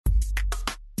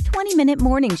20-Minute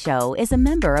Morning Show is a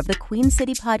member of the Queen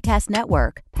City Podcast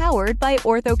Network, powered by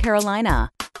Ortho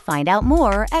Carolina. Find out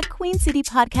more at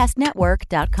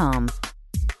queencitypodcastnetwork.com.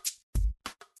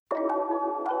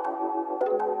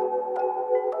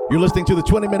 You're listening to the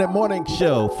 20-Minute Morning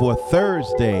Show for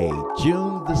Thursday,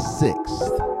 June the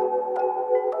 6th.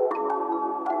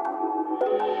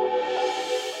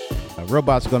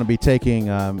 Robots are going to be taking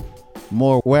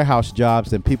more warehouse jobs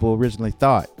than people originally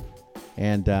thought.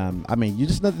 And, I mean, you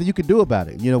just nothing you can do about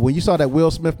it. You know, when you saw that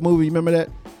Will Smith movie, you remember that?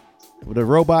 With the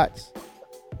robots?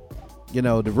 You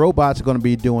know, the robots are going to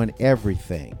be doing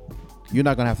everything. You're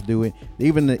not going to have to do it.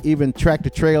 Even tractor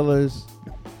trailers,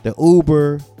 the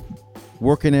Uber,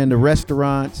 working in the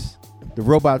restaurants, the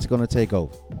robots are going to take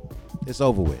over. It's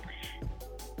over with.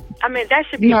 I mean, that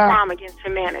should be a crime against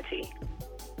humanity.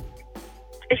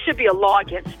 It should be a law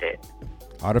against it.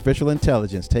 Artificial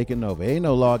intelligence taking over. Ain't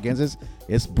no law against it.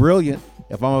 It's brilliant.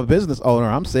 If I'm a business owner,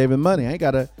 I'm saving money. I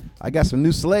got some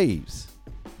new slaves.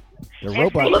 The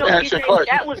robots.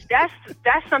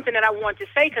 That's something that I want to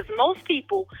say, because most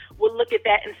people will look at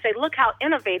that and say, look how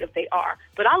innovative they are.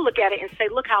 But I look at it and say,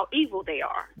 look how evil they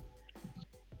are.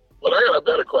 Well, I got a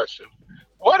better question.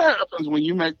 What happens when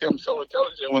you make them so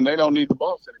intelligent when they don't need the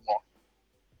boss anymore?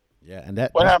 Yeah, and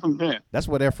what happens then? That's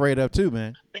what they're afraid of too,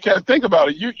 man. Because think about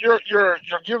it, you're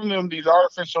giving them these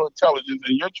artificial intelligence,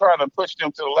 and you're trying to push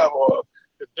them to the level of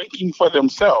thinking for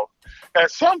themselves. At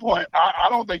some point, I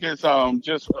don't think it's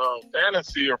just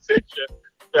fantasy or fiction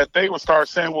that they would start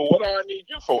saying, "Well, what do I need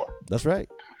you for?" That's right.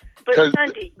 Because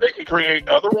they could create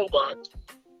other robots.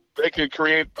 They could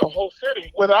create a whole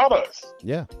city without us.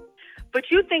 Yeah. But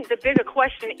you think the bigger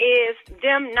question is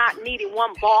them not needing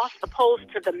one boss opposed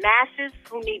to the masses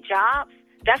who need jobs?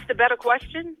 That's the better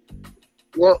question?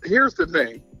 Well, here's the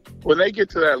thing. When they get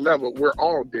to that level, we're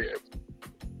all dead.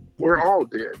 We're all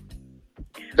dead.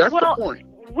 That's the point.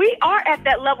 We are at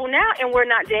that level now, and we're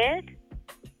not dead.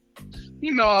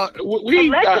 You know,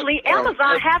 allegedly,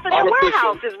 Amazon, half of their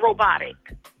warehouse is robotic.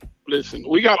 Listen,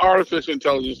 we got artificial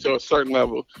intelligence to a certain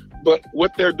level, but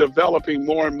what they're developing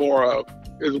more and more of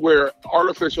is where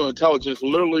artificial intelligence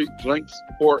literally thinks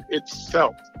for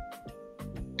itself.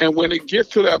 And when it gets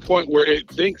to that point where it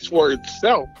thinks for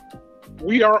itself,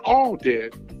 we are all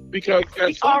dead. Because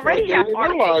we already have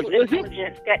artificial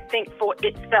intelligence that thinks for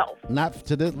itself. Not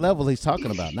to the level he's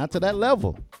talking about. Not to that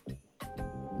level.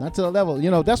 Not to the level. You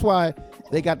know, that's why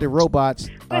they got the robots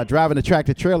driving the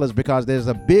tractor trailers, because there's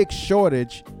a big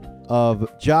shortage of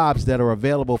jobs that are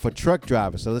available for truck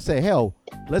drivers. So let's say, hell,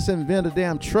 let's invent a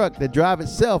damn truck that drive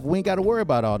itself. We ain't got to worry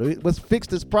about all of it. Let's fix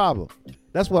this problem.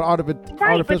 That's what artificial intelligence does.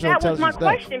 But that was my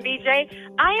question, BJ.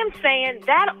 I am saying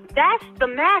that's the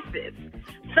masses.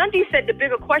 Sunday said the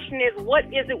bigger question is, what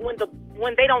is it when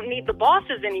they don't need the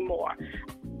bosses anymore?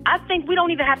 I think we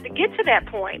don't even have to get to that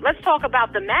point. Let's talk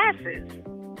about the masses.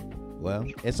 Well,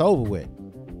 it's over with.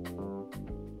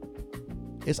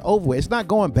 It's over with. It's not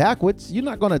going backwards. You're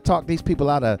not going to talk these people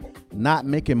out of not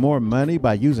making more money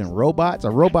by using robots.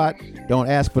 A robot don't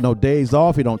ask for no days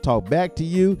off. He don't talk back to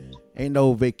you. Ain't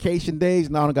no vacation days.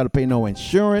 Now I don't got to pay no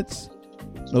insurance,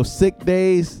 no sick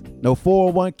days, no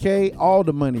 401k. All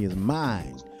the money is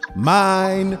mine.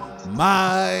 Mine,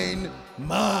 mine,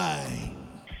 mine.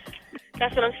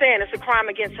 That's what I'm saying. It's a crime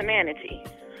against humanity.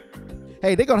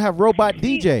 Hey, they're gonna have robot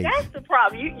DJs. That's the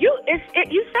problem. You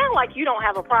sound like you don't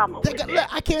have a problem with it.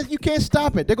 You can't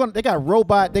stop it. They got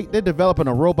robot. They're developing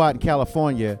a robot in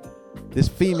California. This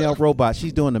female robot.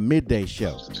 She's doing the midday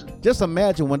show. Just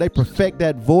imagine when they perfect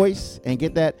that voice and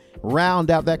get that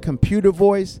round out that computer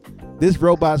voice. This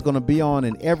robot's gonna be on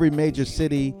in every major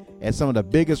city at some of the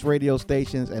biggest radio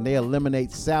stations, and they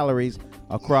eliminate salaries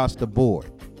across the board.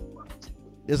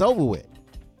 It's over with.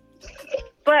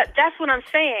 But that's what I'm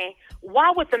saying.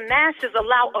 Why would the masses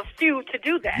allow a few to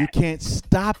do that? You can't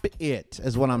stop it,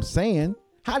 is what I'm saying.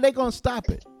 How are they going to stop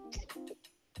it?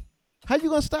 How are you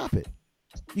going to stop it?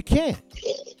 You can't.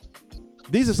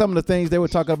 These are some of the things they were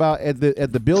talking about at the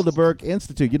Bilderberg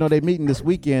Institute. You know, they're meeting this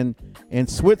weekend in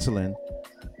Switzerland,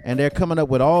 and they're coming up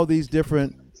with all these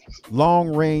different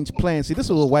long-range plans. See, this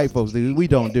is what white folks do. We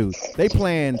don't do. They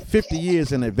plan 50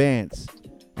 years in advance,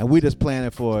 and we just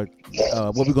planning for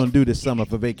what we're going to do this summer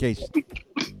for vacation.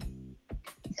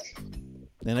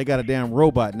 And they got a damn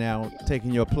robot now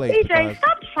taking your place. DJ,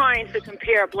 stop trying to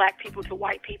compare black people to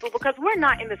white people, because we're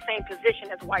not in the same position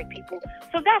as white people.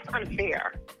 So that's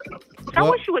unfair. So I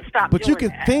wish you would stop doing that.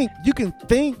 But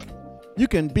you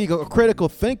can be a critical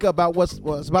thinker about what's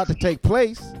about to take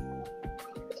place.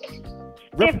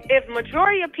 If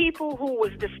majority of people who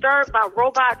was disturbed by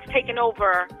robots taking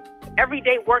over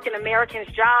everyday working Americans'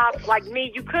 jobs like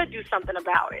me, you could do something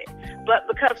about it. But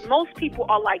because most people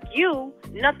are like you,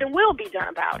 nothing will be done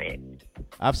about it.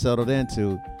 I've settled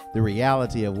into the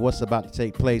reality of what's about to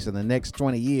take place in the next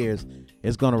 20 years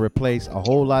is going to replace a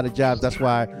whole lot of jobs. That's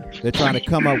why they're trying to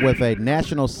come up with a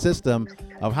national system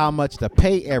of how much to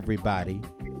pay everybody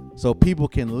so people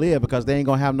can live, because they ain't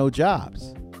going to have no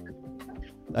jobs.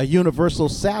 A universal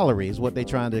salary is what they're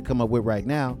trying to come up with right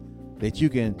now, that you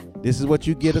can, this is what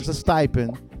you get as a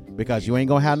stipend, because you ain't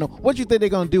going to have no, what you think they're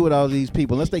going to do with all these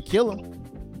people unless they kill them?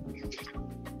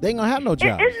 They ain't going to have no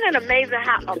jobs. Isn't it amazing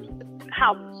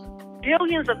how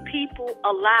billions of people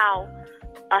allow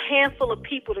a handful of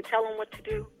people to tell them what to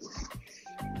do?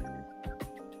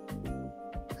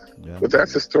 Yeah. But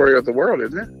that's the story of the world,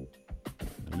 isn't it?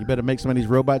 You better make some of these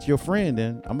robots your friend,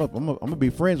 then. I'm gonna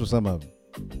be friends with some of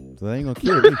them, so they ain't gonna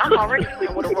kill me. I'm already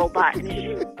friends with a robot, and it's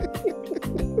you.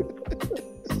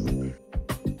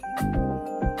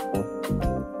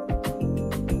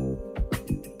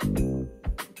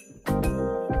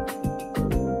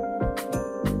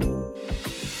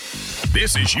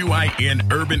 This is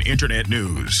UIN Urban Internet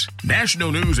News.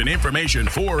 National news and information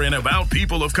for and about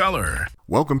people of color.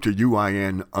 Welcome to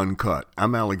UIN Uncut.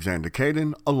 I'm Alexander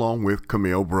Caden, along with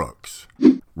Camille Brooks.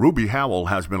 Ruby Howell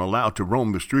has been allowed to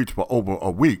roam the streets for over a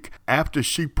week after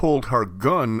she pulled her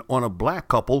gun on a black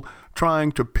couple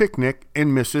trying to picnic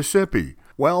in Mississippi.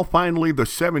 Well, finally, the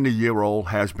 70-year-old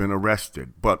has been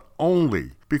arrested, but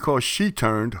only because she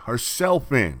turned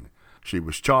herself in. She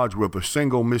was charged with a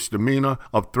single misdemeanor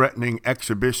of threatening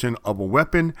exhibition of a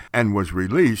weapon and was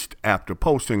released after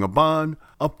posting a bond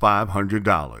of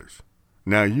 $500.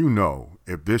 Now, you know,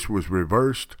 if this was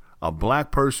reversed, a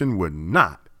black person would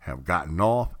not have gotten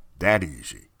off that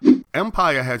easy.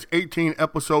 Empire has 18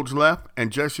 episodes left,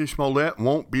 and Jussie Smollett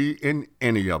won't be in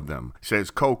any of them, says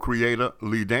co-creator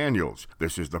Lee Daniels.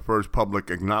 This is the first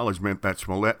public acknowledgement that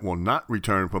Smollett will not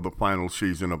return for the final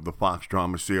season of the Fox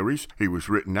drama series. He was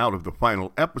written out of the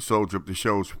final episodes of the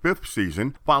show's 5th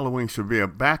season following severe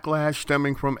backlash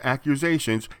stemming from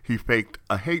accusations he faked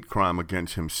a hate crime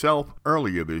against himself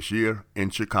earlier this year in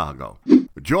Chicago.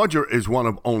 Georgia is one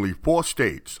of only 4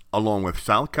 states, along with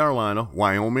South Carolina,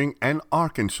 Wyoming, and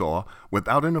Arkansas,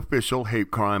 without an official hate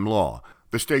crime law.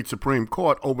 The state Supreme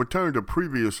Court overturned a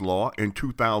previous law in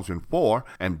 2004,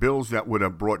 and bills that would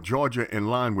have brought Georgia in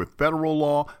line with federal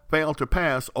law failed to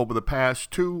pass over the past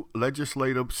 2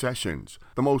 legislative sessions.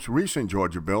 The most recent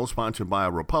Georgia bill, sponsored by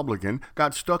a Republican,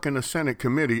 got stuck in a Senate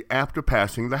committee after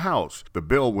passing the House. The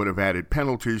bill would have added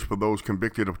penalties for those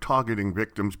convicted of targeting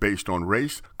victims based on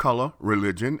race, color,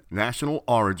 religion, national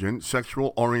origin,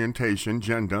 sexual orientation,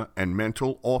 gender, and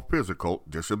mental or physical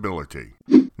disability.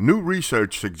 New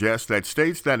research suggests that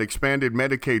states that expanded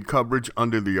Medicaid coverage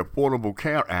under the Affordable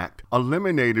Care Act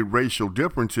eliminated racial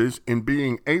differences in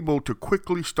being able to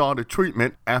quickly start a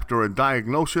treatment after a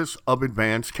diagnosis of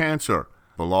advanced cancer.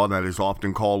 The law that is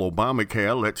often called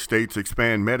Obamacare lets states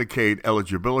expand Medicaid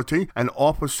eligibility and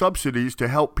offer subsidies to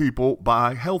help people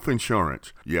buy health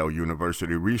insurance. Yale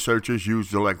University researchers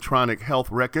used electronic health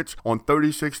records on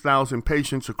 36,000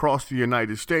 patients across the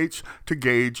United States to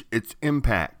gauge its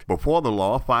impact. Before the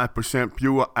law, 5%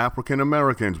 fewer African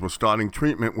Americans were starting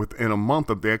treatment within a month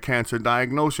of their cancer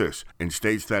diagnosis. In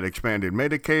states that expanded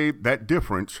Medicaid, that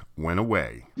difference went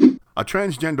away. A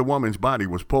transgender woman's body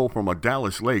was pulled from a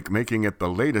Dallas lake, making it the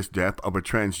latest death of a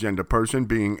transgender person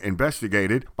being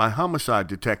investigated by homicide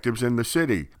detectives in the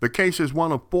city. The case is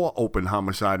one of 4 open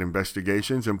homicide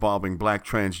investigations involving black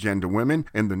transgender women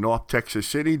in the North Texas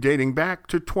city dating back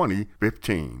to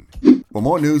 2015. For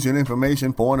more news and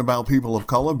information for and about people of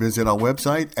color, visit our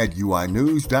website at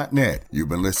uinews.net. You've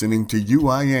been listening to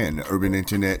UIN Urban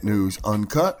Internet News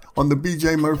Uncut on the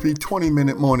BJ Murphy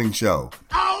 20-Minute Morning Show.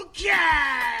 Okay!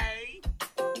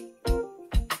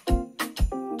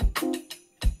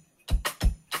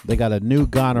 They got a new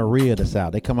gonorrhea that's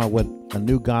out. They come out with a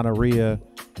new gonorrhea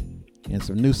and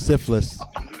some new syphilis.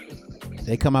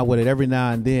 They come out with it every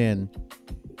now and then,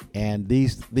 and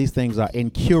these things are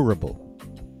incurable.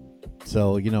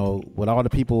 So, you know, with all the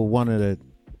people wanting to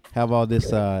have all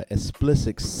this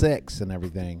explicit sex and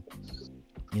everything,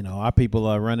 you know, our people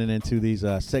are running into these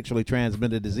sexually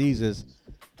transmitted diseases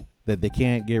that they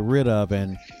can't get rid of.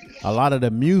 And a lot of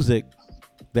the music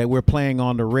that we're playing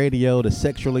on the radio, the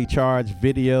sexually charged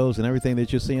videos and everything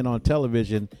that you're seeing on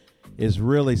television is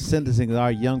really sentencing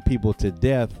our young people to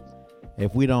death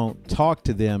if we don't talk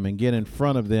to them and get in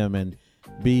front of them and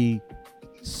be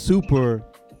super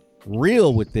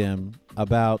real with them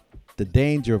about the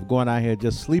danger of going out here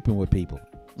just sleeping with people.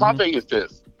 My thing is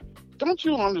this. Don't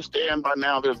you understand by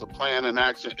now there's a plan in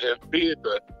action, be it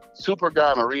the super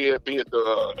gonorrhea, be it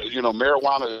the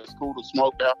marijuana is cool to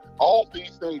smoke out. All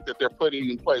these things that they're putting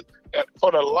in place. And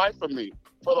for the life of me,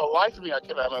 I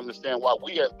cannot understand why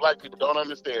we as black people don't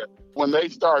understand when they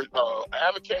start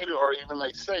advocating or even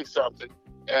they say something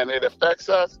and it affects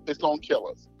us, it's gonna kill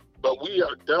us. But we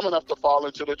are dumb enough to fall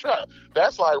into the trap.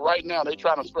 That's like right now they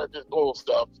trying to spread this bull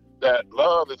stuff that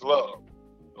love is love.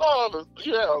 Love is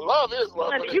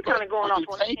love. You're kind of going off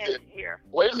on a tangent here.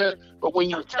 Wait a minute, but when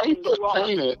you taint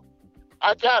it,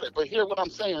 I got it. But hear what I'm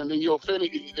saying, and then you'll finish.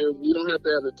 You don't have to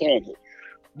have a tangent.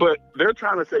 But they're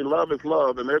trying to say love is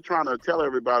love, and they're trying to tell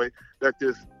everybody that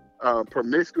this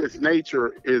promiscuous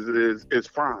nature is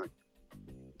fine.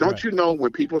 Don't you know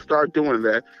when people start doing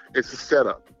that, it's a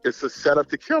setup. It's a setup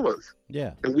to kill us.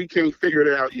 Yeah. And we can't figure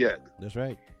it out yet. That's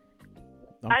right.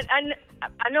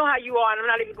 I know how you are, and I'm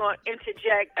not even going to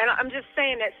interject. And I'm just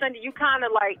saying that, Sunday, you kind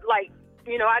of like, I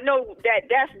know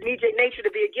that's DJ nature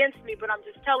to be against me, but I'm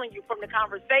just telling you from the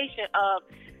conversation of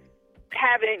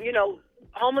having,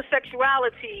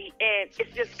 homosexuality, and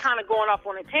it's just kind of going off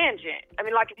on a tangent. I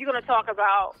mean, like if you're going to talk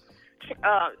about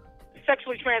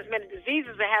sexually transmitted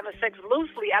diseases and having sex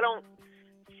loosely, I don't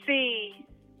see.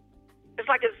 It's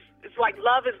like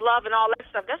love is love and all that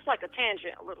stuff. That's like a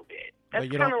tangent a little bit. That's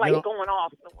kind of like going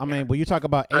off. I mean, when you talk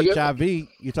about HIV,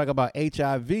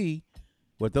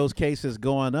 with those cases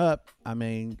going up, I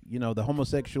mean, the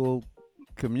homosexual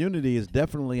community is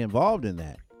definitely involved in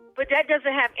that. But that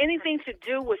doesn't have anything to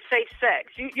do with safe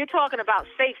sex. You're talking about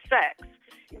safe sex.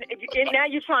 And now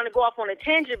you're trying to go off on a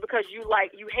tangent because you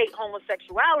hate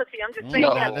homosexuality. I'm just saying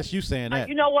that. That's you saying that.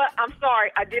 You know what? I'm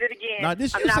sorry. I did it again. No,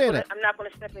 this you saying that. I'm not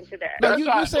going to step into that. No, you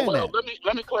saying that.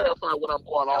 Let me clarify what I'm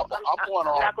going off on. I'm going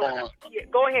off on.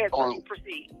 Go ahead.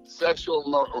 Proceed.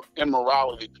 Sexual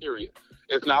immorality. Period.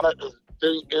 It's not a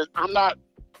thing. I'm not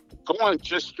going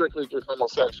just strictly to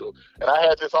homosexual. And I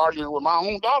had this argument with my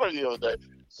own daughter the other day.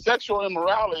 Sexual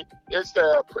immorality is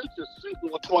the preacher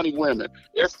sleeping with 20 women.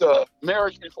 It's the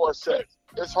marriage before sex.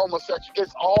 It's homosexual.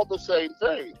 It's all the same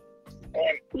thing.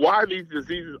 And why these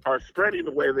diseases are spreading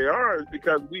the way they are is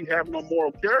because we have no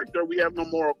moral character. We have no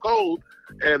moral code.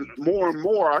 And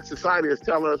more our society is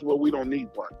telling us, well, we don't need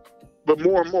one. But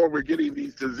more and more we're getting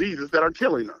these diseases that are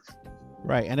killing us.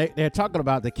 Right. And they're talking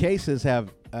about the cases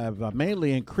have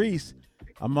mainly increased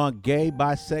among gay,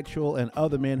 bisexual, and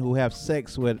other men who have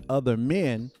sex with other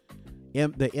men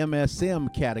in the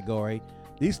MSM category.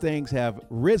 These things have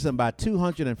risen by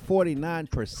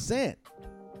 249%.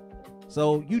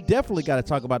 So you definitely got to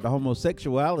talk about the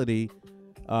homosexuality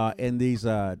in these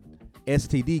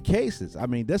STD cases. I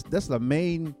mean, that's the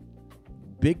main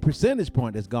big percentage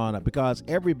point that's gone up because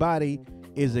everybody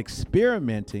is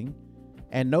experimenting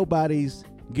and nobody's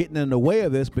getting in the way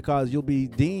of this because you'll be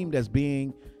deemed as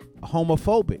being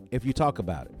homophobic if you talk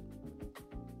about it.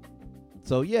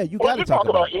 So yeah, you got to talk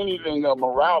about anything of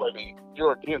morality.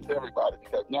 You're against everybody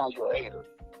because now you're a hater.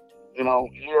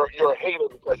 You're a hater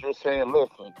because you're saying,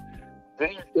 listen,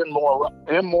 these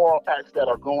immoral acts that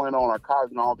are going on are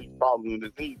causing all these problems and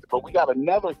diseases. But we got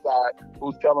another side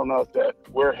who's telling us that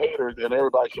we're haters and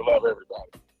everybody should love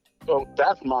everybody. So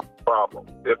that's my problem.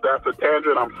 If that's a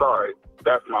tangent, I'm sorry.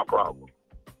 That's my problem.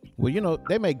 Well,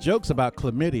 they make jokes about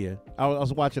chlamydia. I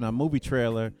was watching a movie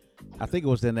trailer. I think it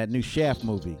was in that new Shaft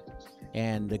movie.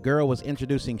 And the girl was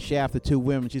introducing Shaft to two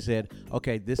women. She said,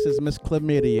 okay, this is Miss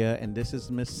Chlamydia and this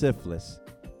is Miss Syphilis.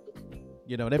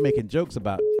 They're making jokes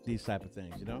about these type of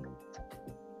things,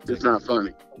 It's not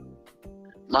funny.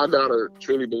 My daughter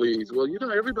truly believes, well,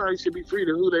 everybody should be free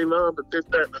to who they love, but this,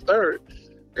 that, and the third.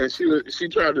 And she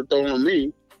tried to throw on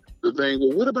me the thing,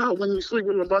 well, what about when you sleep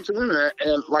with a bunch of women?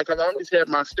 And like I've always had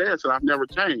my stance and I've never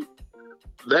changed.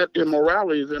 That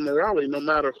immorality is immorality no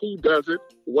matter who does it,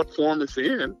 what form it's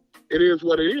in. It is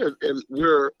what it is. And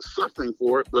we're suffering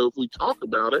for it. But if we talk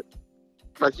about it,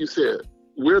 like you said,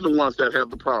 we're the ones that have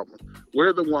the problem.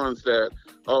 We're the ones that,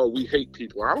 we hate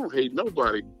people. I don't hate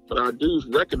nobody, but I do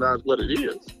recognize what it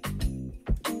is.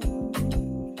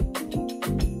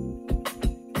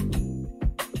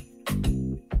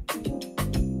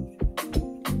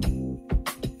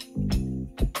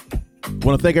 I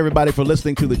want to thank everybody for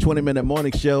listening to the 20-Minute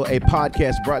Morning Show, a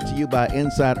podcast brought to you by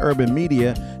Inside Urban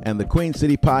Media and the Queen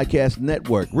City Podcast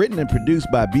Network. Written and produced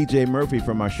by BJ Murphy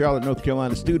from our Charlotte, North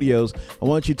Carolina studios. I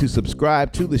want you to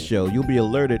subscribe to the show. You'll be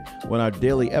alerted when our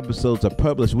daily episodes are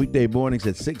published weekday mornings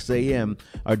at 6 a.m.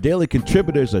 Our daily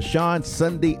contributors are Shawn,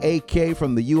 Sunday, AK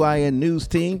from the UIN News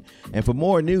team. And for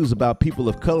more news about people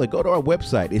of color, go to our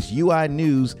website. It's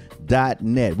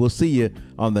uinews.net. We'll see you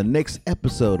on the next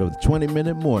episode of the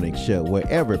 20-Minute Morning Show,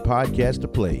 wherever podcasts are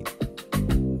played.